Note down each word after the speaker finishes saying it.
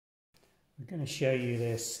I'm going to show you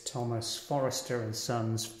this Thomas Forester and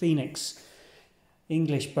Sons Phoenix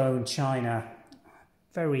English bone china,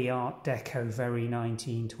 very Art Deco, very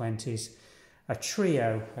 1920s. A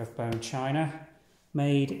trio of bone china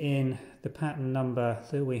made in the pattern number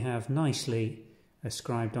that we have nicely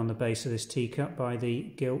ascribed on the base of this teacup by the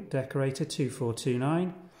gilt decorator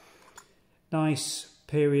 2429. Nice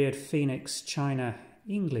period Phoenix china,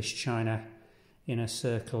 English china in a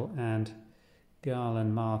circle and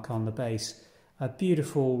garland mark on the base. A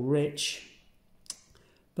beautiful, rich,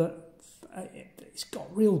 but it's got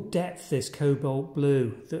real depth, this cobalt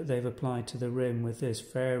blue that they've applied to the rim with this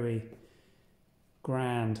very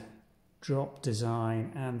grand drop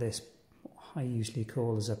design and this what I usually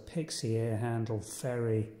call as a pixie air handle,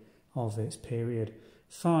 very of its period.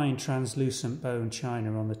 Fine translucent bone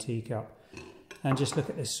china on the teacup. And just look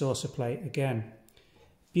at this saucer plate again.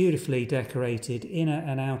 Beautifully decorated inner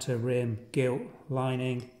and outer rim, gilt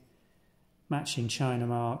lining, matching china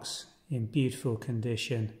marks in beautiful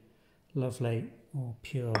condition. Lovely, or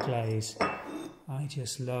pure glaze. I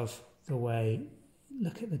just love the way,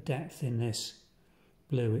 look at the depth in this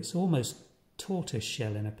blue. It's almost tortoise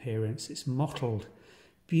shell in appearance. It's mottled,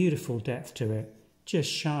 beautiful depth to it. Just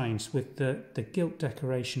shines with the gilt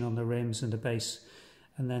decoration on the rims and the base,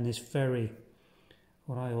 and then this very,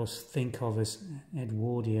 what I always think of as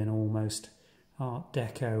Edwardian almost Art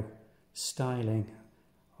Deco styling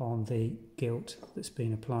on the gilt that's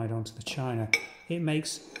been applied onto the china. It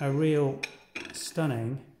makes a real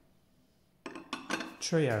stunning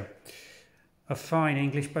trio of fine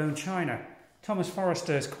English bone china. Thomas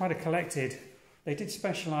Forester is quite a collected. They did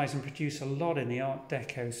specialise and produce a lot in the Art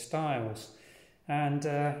Deco styles, and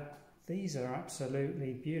these are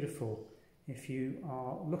absolutely beautiful. If you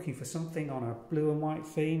are looking for something on a blue and white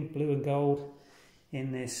theme, blue and gold,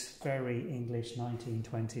 in this very English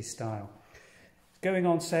 1920s style. It's going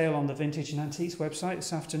on sale on the Vintage and Antiques website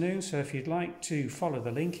this afternoon, so if you'd like to follow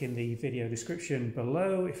the link in the video description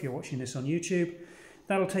below, if you're watching this on YouTube,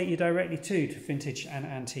 that'll take you directly to Vintage and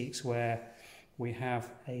Antiques, where we have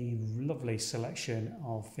a lovely selection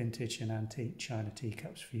of vintage and antique china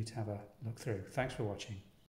teacups for you to have a look through. Thanks for watching.